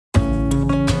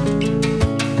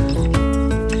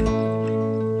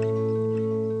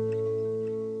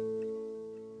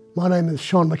My name is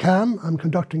Sean McCann. I'm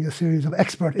conducting a series of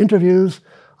expert interviews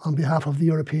on behalf of the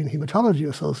European Hematology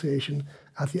Association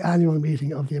at the annual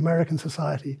meeting of the American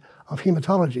Society of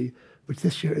Hematology, which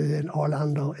this year is in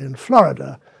Orlando in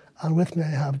Florida. And with me I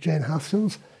have Jane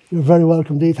Haskins. You're very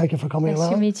welcome, Dee. Thank you for coming along.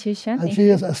 Nice to meet you, Sean. And she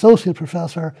is Associate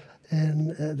Professor in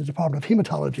the Department of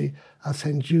Hematology at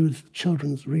St. Jude's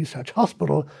Children's Research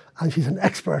Hospital, and she's an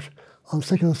expert on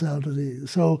sickle cell disease.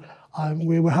 So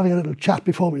we were having a little chat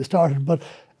before we started, but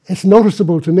it's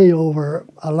noticeable to me over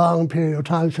a long period of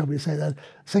time, shall we say, that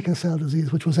sickle cell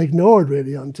disease, which was ignored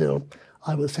really until,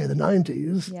 I would say, the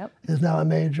 90s, is now a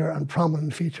major and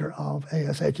prominent feature of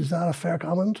ASH. Is that a fair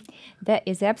comment? That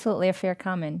is absolutely a fair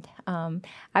comment.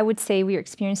 I would say we are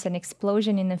experiencing an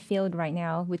explosion in the field right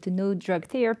now with the new drug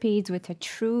therapies, with a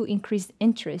true increased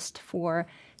interest for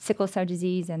sickle cell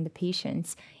disease and the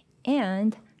patients.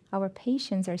 And our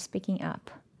patients are speaking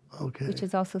up, which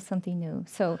is also something new.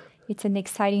 So it's an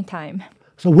exciting time.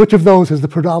 So which of those is the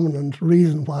predominant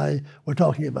reason why we're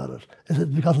talking about it? Is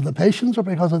it because of the patients or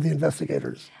because of the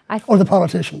investigators or the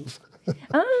politicians?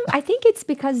 I think it's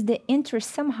because the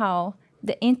interest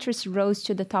rose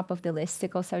to the top of the list,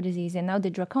 sickle cell disease, and now the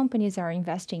drug companies are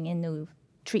investing in new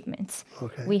treatments.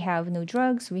 We have new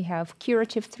drugs, we have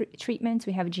curative treatments,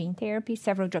 we have gene therapy.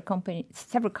 Several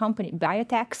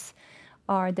biotechs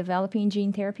are developing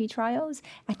gene therapy trials.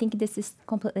 I think this is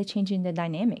completely changing the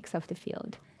dynamics of the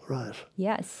field. Right.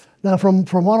 Yes. Now, from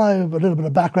what I have a little bit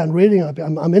of background reading,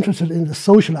 I'm interested in the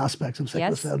social aspects of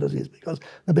sickle cell disease, because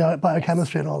the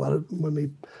biochemistry and all that,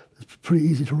 it's pretty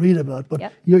easy to read about,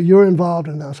 but you're involved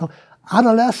in that. So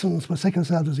adolescents with sickle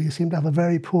cell disease seem to have a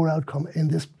very poor outcome in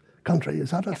this country.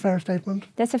 Is that a fair statement?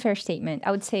 That's a fair statement.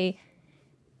 I would say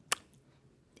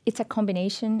it's a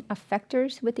combination of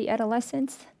factors with the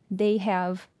adolescents. They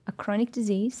have a chronic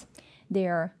disease,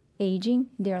 they're aging,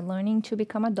 they're learning to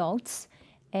become adults,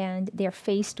 and they're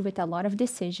faced with a lot of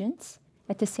decisions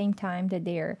at the same time that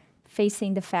they're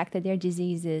facing the fact that their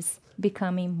disease is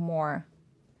becoming more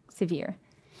severe.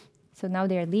 So now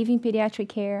they're leaving pediatric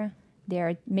care,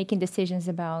 they're making decisions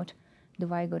about,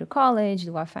 do I go to college,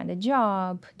 do I find a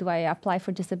job, do I apply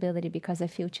for disability because I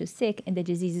feel too sick, and the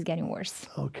disease is getting worse.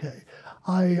 Okay.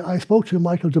 I spoke to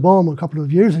Michael DeBohm a couple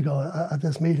of years ago at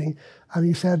this meeting, and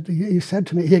he said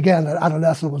to me, again, that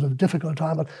adolescence was a difficult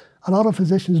time, but a lot of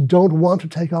physicians don't want to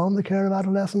take on the care of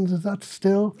adolescents. Is that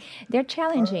still? They're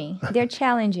challenging. They're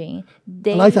challenging.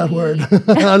 I like that word.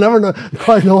 I never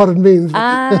quite know what it means.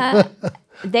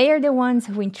 They are the ones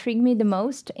who intrigue me the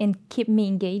most and keep me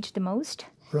engaged the most.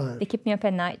 Right. They keep me up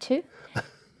at night too.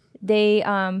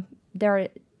 They're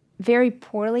very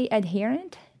poorly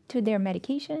adherent to their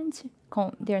medications.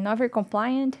 They're not very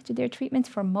compliant to their treatments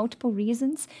for multiple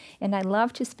reasons, and I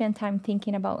love to spend time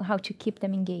thinking about how to keep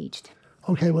them engaged.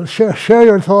 Okay, well, share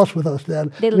your thoughts with us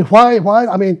then. Why?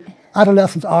 I mean,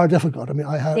 adolescents are difficult. I mean,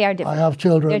 I have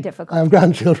children. They're difficult. I have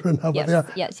grandchildren.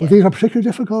 Yes. These are particularly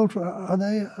difficult. Are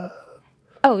they?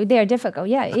 Oh, they're difficult.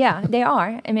 Yeah, they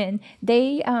are. I mean,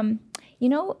 they.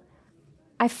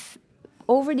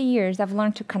 Over the years, I've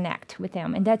learned to connect with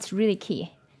them, and that's really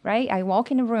key, right? I walk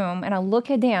in a room, and I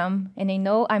look at them, and they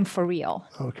know I'm for real,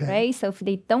 right? So if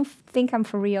they don't think I'm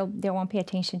for real, they won't pay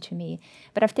attention to me.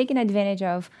 But I've taken advantage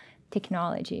of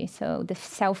technology, so the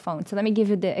cell phone. So let me give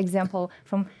you the example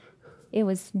from, it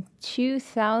was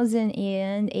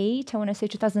 2008, I want to say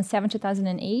 2007,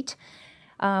 2008.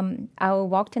 I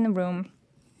walked in the room.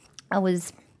 I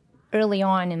was early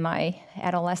on in my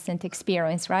adolescent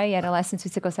experience, right? Adolescents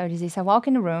with sickle cell disease. I walk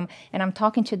in the room and I'm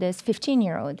talking to this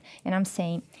 15-year-old and I'm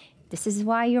saying, this is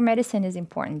why your medicine is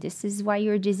important. This is why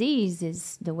your disease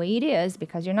is the way it is,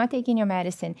 because you're not taking your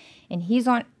medicine. And he's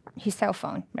on his cell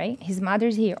phone, right? His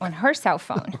mother's here on her cell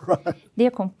phone. Right.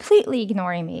 They're completely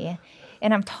ignoring me.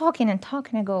 And I'm talking. I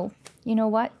go, you know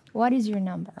what? What is your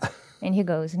number? And he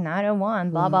goes,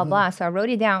 901, blah, blah, blah. So I wrote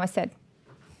it down.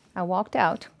 I walked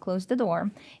out, closed the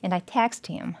door, and I texted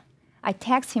him.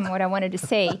 What I wanted to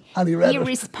say. And he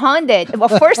responded. Well,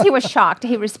 first he was shocked.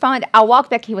 He responded. I walked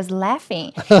back. He was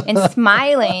laughing and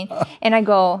smiling. And I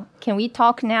go, can we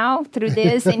talk now through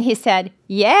this? And he said,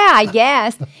 yeah, I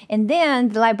guess. And then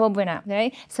the light bulb went out,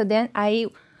 right? So then I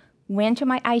went to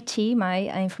my IT, my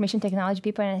information technology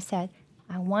people, and I said,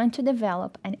 I want to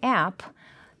develop an app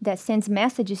that sends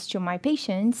messages to my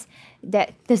patients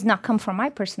that does not come from my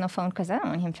personal phone because I don't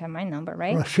want him to have my number,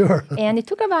 right? Oh, sure. And it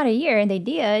took about a year, and they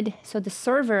did. So the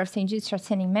server of St. Jude started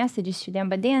sending messages to them.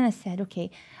 But then I said, okay,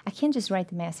 I can't just write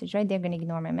the message, right? They're going to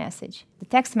ignore my message. The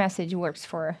text message works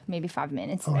for maybe 5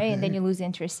 minutes, right? And then you lose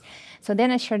interest. So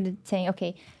then I started saying,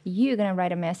 okay, you're going to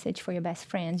write a message for your best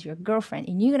friends, your girlfriend,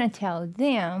 and you're going to tell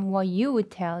them what you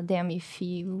would tell them if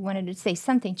you wanted to say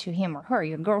something to him or her,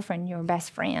 your girlfriend, your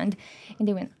best friend. And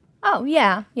they went, oh,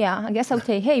 yeah, I guess I'll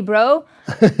say, hey, bro,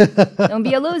 don't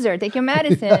be a loser, take your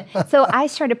medicine. So I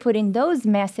started putting those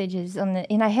messages on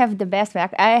and I have the best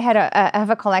back. I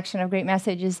have a collection of great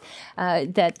messages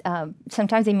that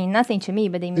sometimes they mean nothing to me,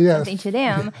 but they mean something to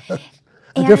them.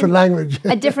 A different language.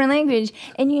 A different language.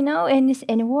 And,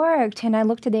 and it worked. And I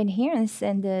looked at the adherence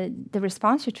and the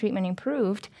response to treatment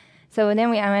improved. So then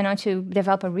I went on to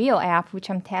develop a real app, which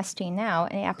I'm testing now,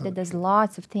 an app that does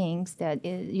lots of things that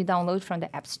you download from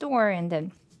the App Store and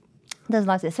then does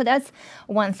lots of this. So that's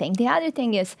one thing. The other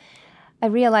thing is I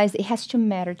realized it has to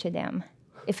matter to them.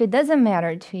 If it doesn't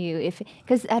matter to you,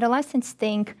 because adolescents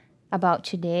think about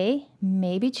today,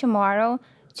 maybe tomorrow,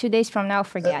 2 days from now,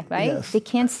 forget, right? Yes. They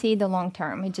can't see the long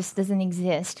term. It just doesn't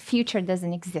exist. Future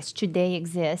doesn't exist. Today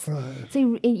exists. Right. So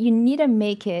you need to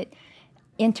make it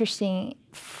interesting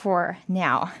for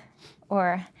now.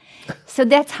 So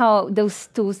that's how those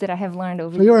tools that I have learned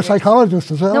over the years. You're a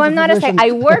psychologist as well? No, I'm not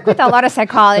I work with a lot of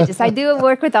psychologists. I do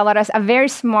work with a very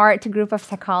smart group of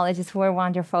psychologists who are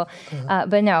wonderful.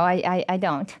 But no, I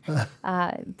don't.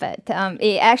 But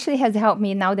it actually has helped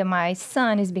me now that my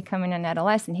son is becoming an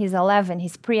adolescent. He's 11.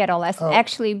 He's pre-adolescent.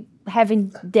 Actually,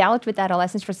 having dealt with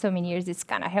adolescence for so many years, it's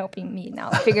kind of helping me now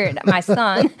figure it out. My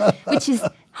son, which is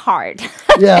hard.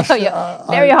 Yes.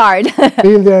 Very hard.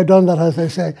 Been there, done that, as they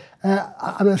say.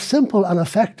 And a simple and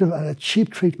effective and a cheap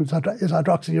treatment is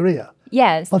hydroxyurea.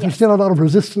 Yes. But there's still a lot of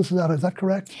resistance to that, is that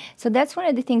correct? So that's one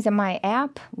of the things that the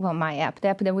app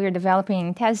that we're developing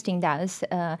and testing does.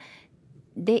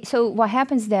 So what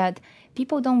happens is that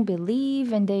people don't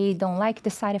believe and they don't like the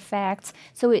side effects.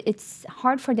 So it's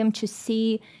hard for them to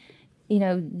see,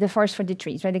 the forest for the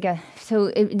trees, right?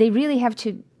 They really have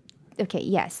to, okay,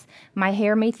 yes, my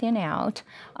hair may thin out.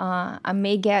 I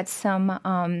may get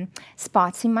some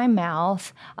spots in my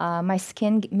mouth. My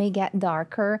skin may get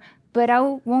darker, but I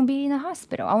won't be in a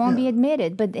hospital. I won't be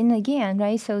admitted. But then again,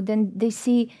 right? So then they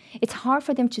see, it's hard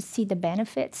for them to see the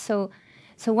benefits. So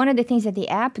one of the things that the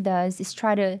app does is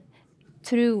try to,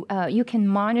 you can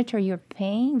monitor your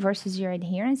pain versus your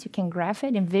adherence. You can graph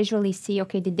it and visually see,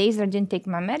 okay, the days that I didn't take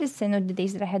my medicine or the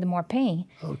days that I had more pain,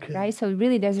 right? So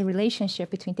really there's a relationship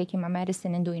between taking my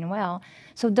medicine and doing well.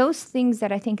 So those things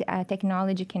that I think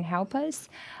technology can help us.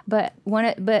 But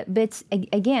it's,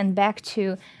 again, back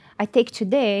to, I take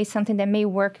today something that may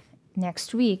work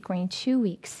next week or in 2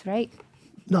 weeks, right?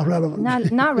 Not relevant.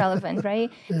 Not relevant,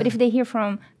 right? Yeah. But if they hear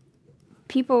from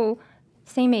people,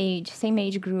 same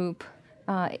age group,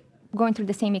 going through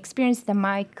the same experience, that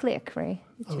might click, right,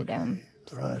 to them.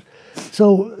 Right.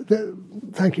 So,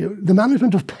 thank you. The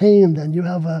management of pain, then, you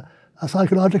have a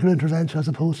psychological intervention as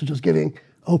opposed to just giving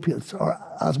opiates, or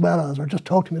just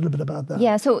talk to me a little bit about that.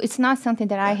 Yeah, so it's not something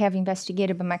that I have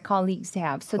investigated, but my colleagues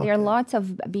have. So there are lots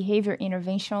of behavior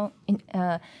intervention,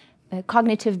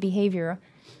 cognitive behavior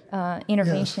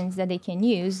interventions that they can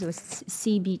use with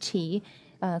CBT,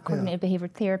 cognitive behavior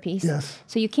therapies. Yes.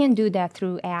 So you can do that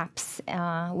through apps,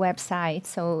 websites.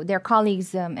 So there are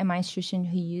colleagues at my institution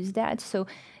who use that. So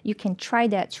you can try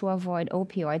that to avoid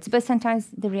opioids. But sometimes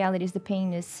the reality is the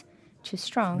pain is too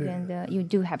strong, and you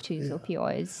do have to use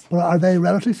opioids. Well, are they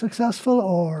relatively successful,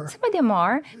 or? Some of them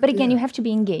are, but again, you have to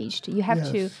be engaged. You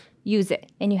have to use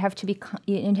it, and you have to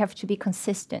be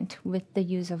consistent with the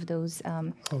use of those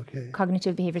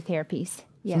cognitive behavior therapies.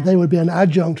 Yeah. So they would be an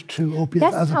adjunct to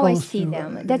opiates. That's how I see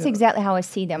them. That's exactly how I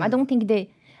see them. I don't think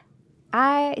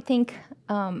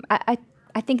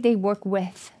I think they work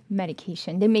with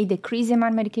medication. They may decrease the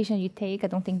amount of medication you take. I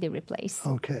don't think they replace.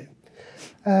 Okay.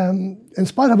 In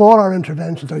spite of all our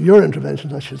interventions, or your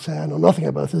interventions, I should say, I know nothing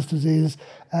about this disease,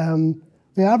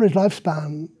 the average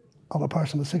lifespan of a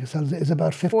person with sickle cell is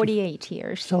about 48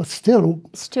 years. So it's still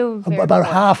very about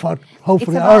half what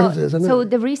hopefully ours is. Isn't so it?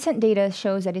 The recent data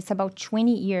shows that it's about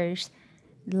 20 years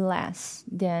less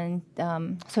than,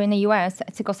 so in the U.S.,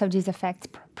 sickle cell disease affects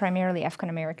primarily African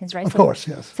Americans, right? Of course,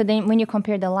 yes. So then when you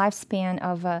compare the lifespan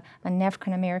of an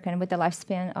African American with the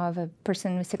lifespan of a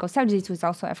person with sickle cell disease who's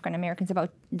also African Americans,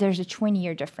 there's a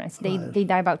 20-year difference. They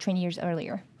die about 20 years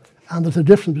earlier. And there's a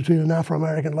difference between an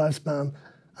Afro-American lifespan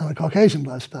and a Caucasian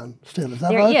lifespan still. Is that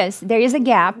There right? there is a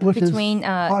gap Which between. is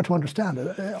hard to understand,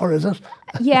 or is it?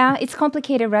 Yeah, it's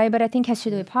complicated, right? But I think it has to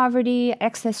do with poverty,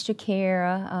 access to care.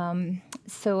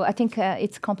 So I think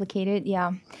it's complicated,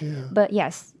 yeah. But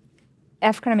yes,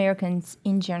 African Americans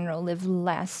in general live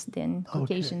less than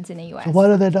Caucasians in the U.S. So why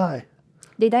do they die?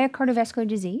 They die of cardiovascular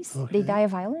disease. They die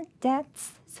of violent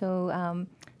deaths. So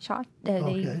shot,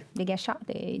 they get shot,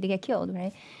 they get killed,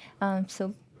 right?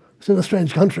 So It's in a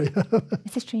strange country.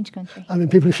 it's a strange country. I mean,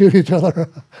 people shoot each other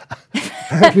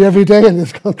apparently every day in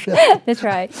this country. That's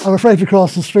right. I'm afraid to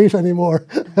cross the street anymore.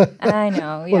 I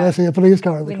know, yeah. When I see a police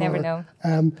car in the We corner. never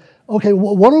know. Okay,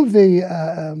 one of the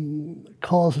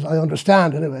causes, I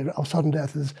understand anyway, of sudden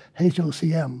death is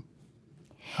HOCM,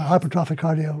 hypertrophic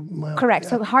cardiomyopathy. Correct.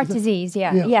 So heart disease,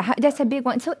 yeah, that's a big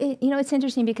one. So it's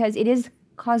interesting because it is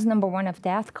cause number one of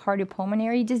death,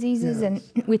 cardiopulmonary diseases, and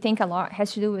we think a lot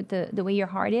has to do with the way your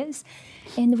heart is,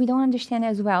 and we don't understand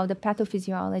as well the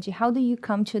pathophysiology. How do you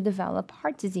come to develop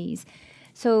heart disease?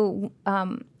 So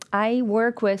I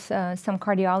work with some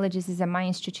cardiologists at my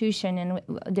institution, and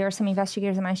there are some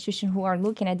investigators at my institution who are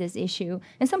looking at this issue,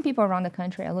 and some people around the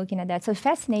country are looking at that. So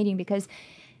fascinating because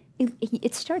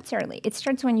it starts early. It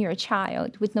starts when you're a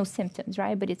child with no symptoms,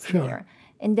 right? But it's there.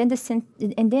 And then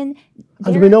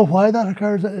and do we know why that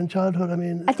occurs in childhood? I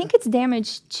mean, I think it's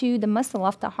damage to the muscle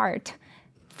of the heart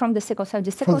from the sickle cell.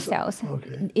 The sickle cells,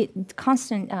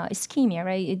 constant ischemia,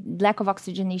 right? Lack of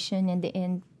oxygenation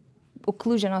and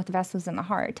occlusion of the vessels in the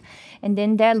heart, and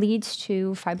then that leads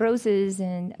to fibrosis.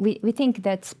 And we think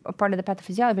that's a part of the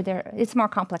pathophysiology, but it's more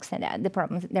complex than that.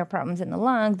 There are problems in the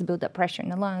lungs, the build-up pressure in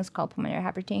the lungs, called pulmonary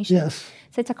hypertension. Yes.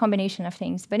 So it's a combination of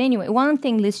things. But anyway, one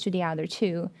thing leads to the other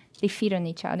too. They feed on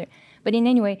each other. But in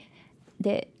any way,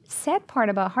 the sad part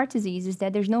about heart disease is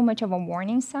that there's no much of a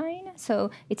warning sign. So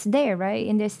it's there, right?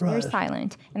 And they're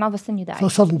silent, and all of a sudden you die. So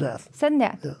sudden death. Sudden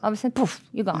death. Yeah. All of a sudden, poof,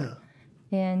 you're gone. Yeah.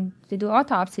 And to do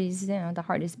autopsies, the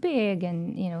heart is big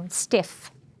and it's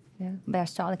stiff,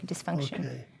 diastolic dysfunction.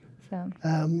 Okay.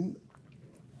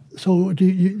 So do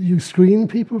you screen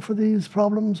people for these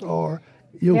problems, or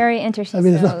very interesting? I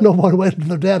mean, there's no one waiting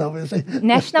until they're dead, obviously.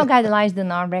 National guidelines do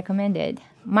not recommend it.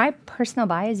 My personal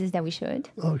bias is that we should.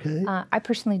 Okay. I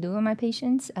personally do in my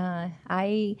patients.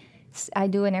 I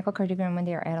do an echocardiogram when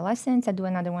they're adolescents. I do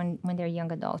another one when they're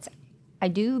young adults. I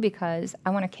do because I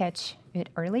want to catch it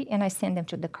early, and I send them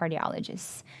to the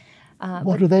cardiologists.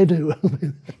 What do they do?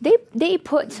 They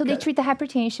treat the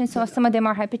hypertension. So some of them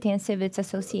are hypertensive. It's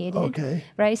associated,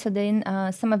 right? So then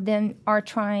some of them are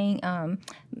trying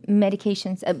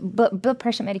medications, blood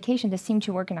pressure medication that seem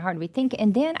to work in the heart. We think,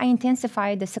 and then I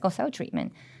intensify the sickle cell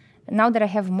treatment. Now that I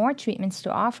have more treatments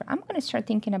to offer, I'm going to start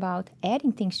thinking about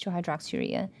adding things to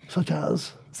hydroxyurea.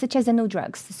 Such as the new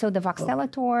drugs. So the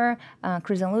voxelotor,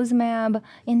 crizanlizumab,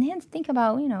 and then think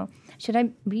about, should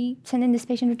I be sending this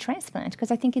patient to transplant?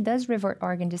 Because I think it does revert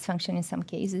organ dysfunction in some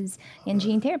cases. And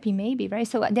gene therapy maybe, right?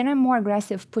 So then I'm more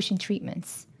aggressive pushing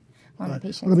treatments on the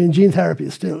patients. Well, I mean, gene therapy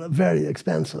is still very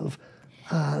expensive.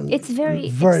 And it's very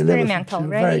experimental,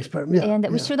 right?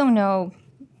 And we still don't know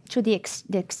to the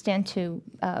extent to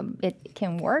it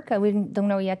can work. We don't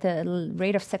know yet the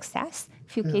rate of success.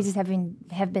 A few cases have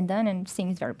been done and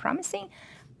seems very promising.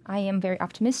 I am very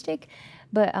optimistic,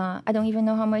 but I don't even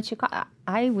know how much it costs.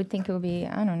 I would think it would be,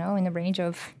 I don't know, in the range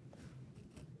of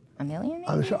 $1 million.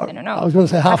 I'm sure, I don't know. I was going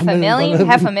to say half a million.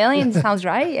 $500,000 sounds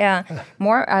right. Yeah,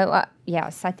 more.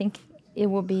 Yes, I think it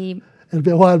will be. It'll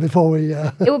be a while before we...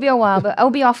 It will be a while, but I'll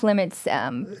be off limits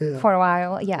for a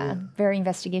while. Yeah, very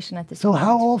investigation at this point. So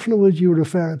how often would you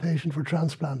refer a patient for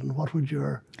transplant, and what would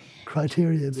your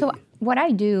criteria be? So what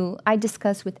I do, I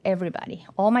discuss with everybody,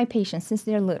 all my patients since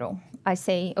they're little. I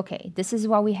say, okay, this is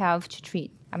what we have to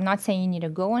treat. I'm not saying you need to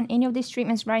go on any of these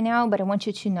treatments right now, but I want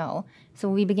you to know. So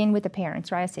we begin with the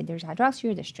parents, right? I say there's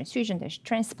hydroxyurea, there's transfusion, there's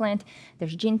transplant,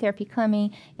 there's gene therapy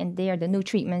coming, and they are the new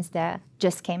treatments that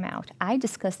just came out. I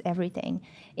discuss everything,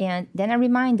 and then I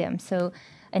remind them.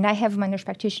 And I have my nurse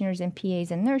practitioners and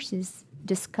PAs and nurses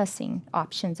discussing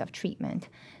options of treatment.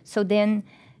 So then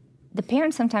the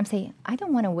parents sometimes say, I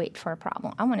don't want to wait for a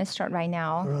problem. I want to start right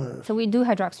now. Right. So we do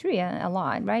hydroxyurea a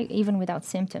lot, right? Even without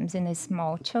symptoms in the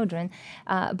small children.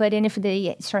 But then if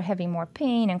they start having more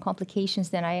pain and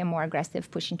complications, then I am more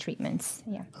aggressive pushing treatments.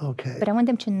 Yeah. Okay. But I want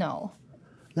them to know.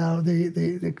 Now,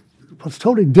 what's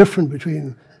totally different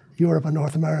between Europe and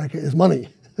North America is money.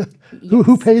 Yes.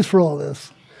 Who pays for all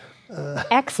this?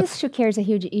 Access to care is a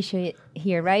huge issue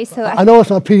here, right? So I know it's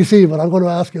not PC, but I'm going to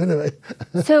ask you anyway.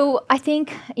 So I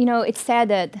think, it's sad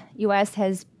that U.S.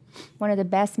 has one of the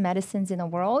best medicines in the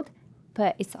world,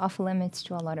 but it's off limits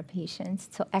to a lot of patients.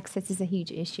 So access is a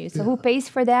huge issue. So who pays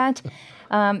for that?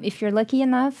 If you're lucky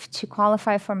enough to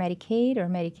qualify for Medicaid or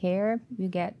Medicare, you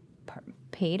get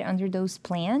paid under those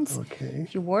plans. Okay.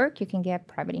 If you work, you can get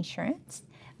private insurance.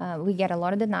 We get a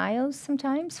lot of denials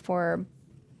sometimes for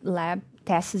lab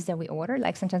tests that we order.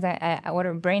 Like sometimes I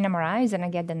order brain MRIs and I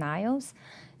get denials,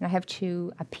 and I have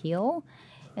to appeal.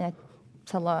 And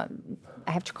it's a lot.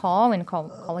 I have to call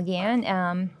again.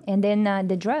 And then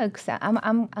the drugs.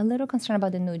 I'm a little concerned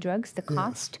about the new drugs, the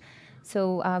cost.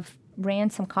 So I've ran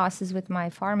some costs with my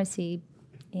pharmacy,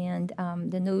 and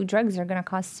the new drugs are going to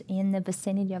cost in the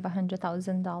vicinity of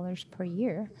 $100,000 per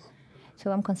year.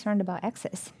 So I'm concerned about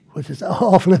access. Which is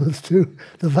off limits to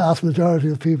the vast majority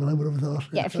of people, I would have thought.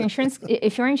 Yeah, if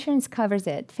your insurance covers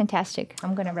it, fantastic.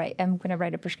 I'm gonna write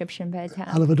a prescription, but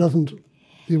and if it doesn't,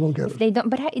 you won't get it. They don't.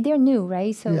 But they're new,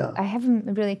 right? So I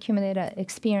haven't really accumulated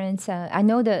experience. I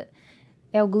know that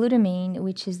L-glutamine,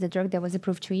 which is the drug that was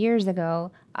approved 2 years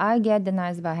ago, I get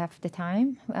denied about half the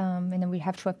time, and then we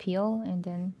have to appeal. And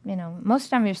then, most of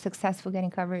the time we're successful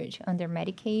getting coverage under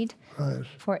Medicaid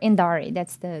for Indari.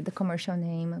 That's the commercial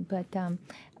name.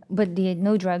 But the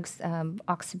no drugs,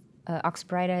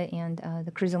 Oxbryta and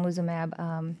the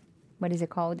crizanlizumab, what is it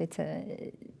called?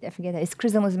 I forget. It's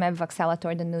crizanlizumab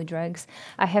voxelotor, the new drugs.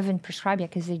 I haven't prescribed yet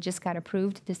because they just got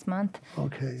approved this month.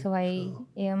 Okay. So I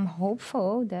am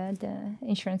hopeful that the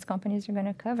insurance companies are going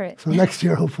to cover it. So next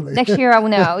year, hopefully. Next year I will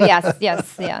know. Yes,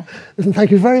 yeah. Listen, thank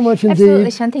you very much indeed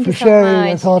Absolutely, Sean. Thank for you so sharing much.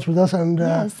 your thoughts with us. And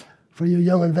Yes. for you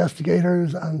young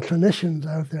investigators and clinicians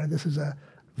out there, this is a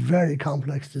very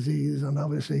complex disease, and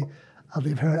obviously, as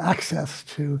we've heard, access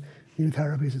to new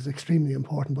therapies is extremely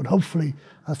important. But hopefully,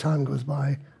 as time goes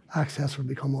by, access will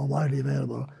become more widely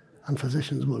available, and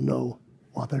physicians will know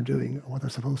what they're doing or what they're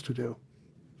supposed to do.